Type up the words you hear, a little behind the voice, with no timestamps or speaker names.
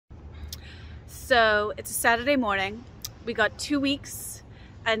So it's a Saturday morning. We got 2 weeks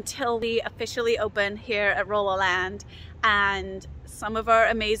until we officially open here at Rollerland, and some of our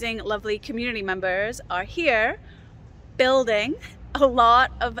amazing, lovely community members are here building a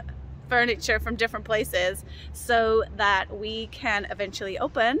lot of furniture from different places so that we can eventually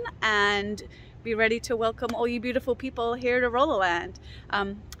open and be ready to welcome all you beautiful people here to Rollerland.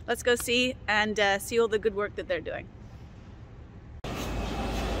 Let's go see and see all the good work that they're doing.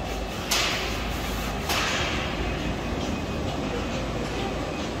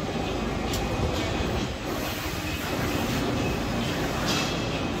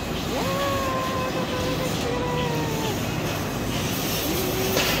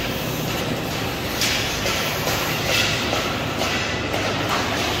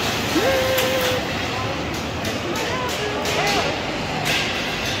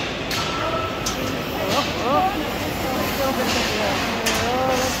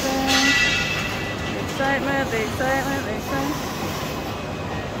 The excitement, the excitement.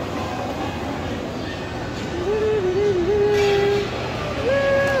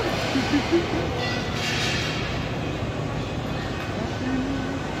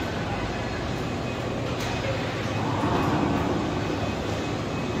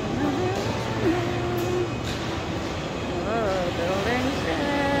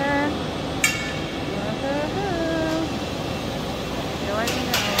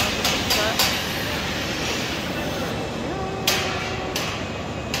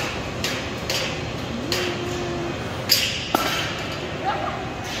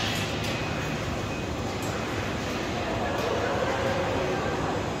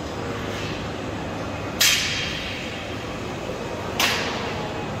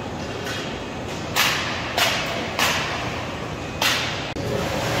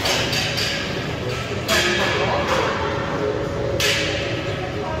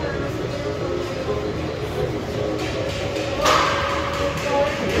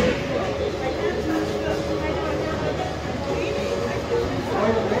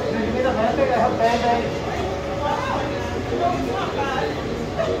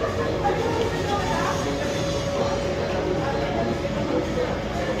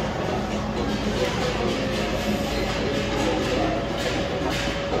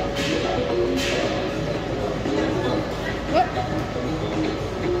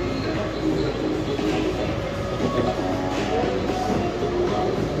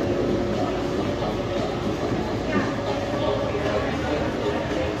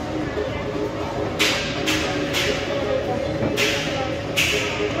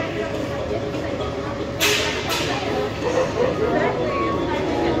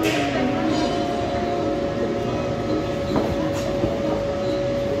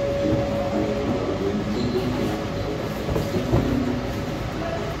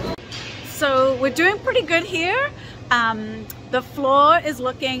 So we're doing pretty good here. The floor is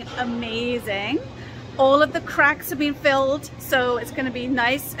looking amazing. All of the cracks have been filled, so it's going to be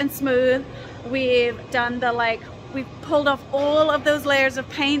nice and smooth. We've done we've pulled off all of those layers of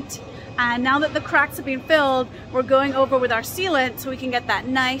paint, and now that the cracks have been filled, we're going over with our sealant so we can get that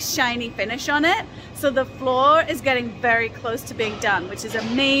nice shiny finish on it. So the floor is getting very close to being done, which is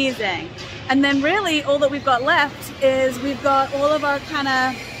amazing. And then really all that we've got left is we've got all of our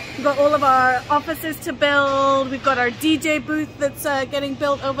we've got all of our offices to build. We've got our DJ booth that's getting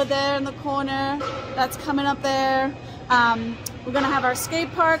built over there in the corner. That's coming up there. We're gonna have our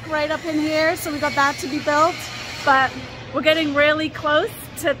skate park right up in here, so we got that to be built. But we're getting really close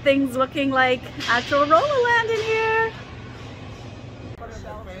to things looking like actual Rollerland in here.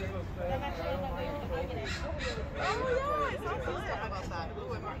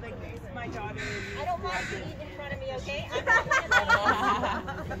 I don't mind you eating in front of me, okay?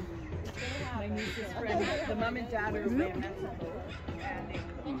 My niece's friend, the mom and dad are